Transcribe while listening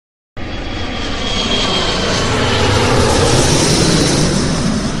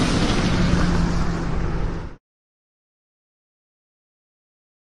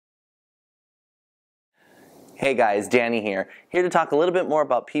Hey guys, Danny here to talk a little bit more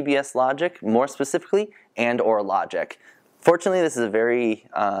about PBS logic, more specifically and/or logic. Fortunately, this is a very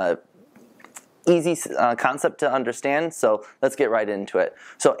easy concept to understand, so let's get right into it.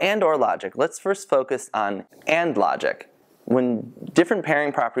 So and/or logic, let's first focus on and logic. When different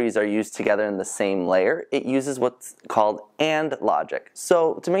pairing properties are used together in the same layer, it uses what's called and logic.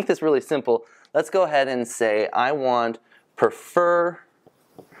 So to make this really simple, let's go ahead and say I want prefer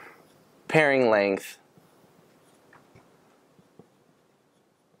pairing length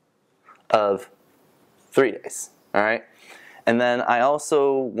of 3 days, all right? And then I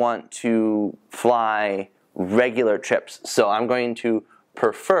also want to fly regular trips. So I'm going to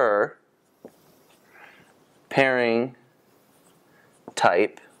prefer pairing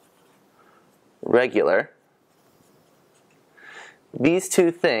type regular. These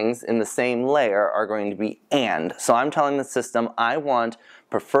two things in the same layer are going to be and. So I'm telling the system I want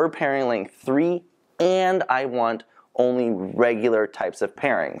prefer pairing length 3 and I want only regular types of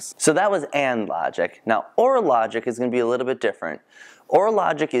pairings. So that was and logic. Now or logic is going to be a little bit different. Or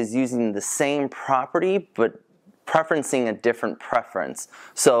logic is using the same property but preferencing a different preference.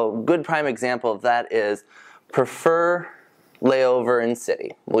 So a good prime example of that is prefer layover in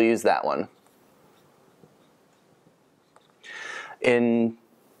city. We'll use that one. In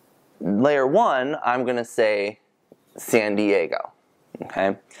layer 1, I'm going to say San Diego.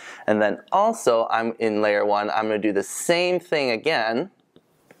 Okay, and then also I'm in layer 1, I'm going to do the same thing again,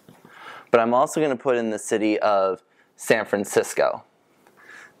 but I'm also going to put in the city of San Francisco.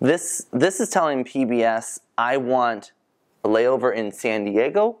 This is telling PBS I want a layover in San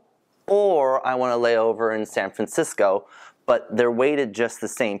Diego or I want a layover in San Francisco, but they're weighted just the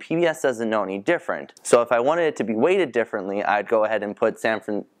same. PBS doesn't know any different. So if I wanted it to be weighted differently, I'd go ahead and put San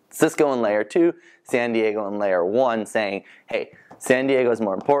Francisco in layer 2, San Diego in layer 1, saying, hey, San Diego is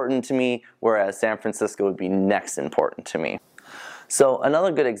more important to me, whereas San Francisco would be next important to me. So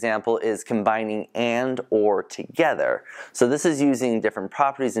another good example is combining and or together. So this is using different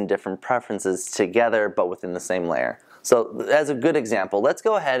properties and different preferences together, but within the same layer. So as a good example, let's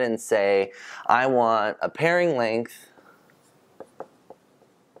go ahead and say I want a pairing length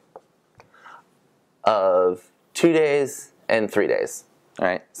of 2 days and 3 days. All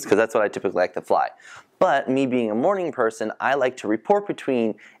right, because that's what I typically like to fly. But me being a morning person, I like to report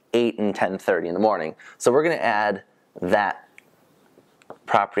between 8 and 10:30 in the morning. So we're going to add that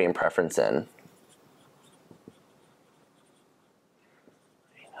property and preference in.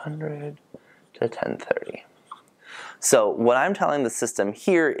 800 to 10:30. So what I'm telling the system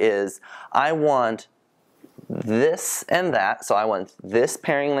here is I want this and that, so I want this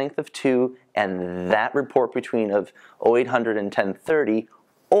pairing length of 2 and that report between of 0800 and 10:30,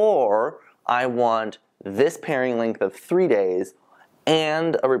 or I want this pairing length of 3 days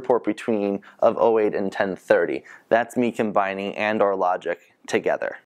and a report between of 08 and 10:30. That's me combining and or logic together.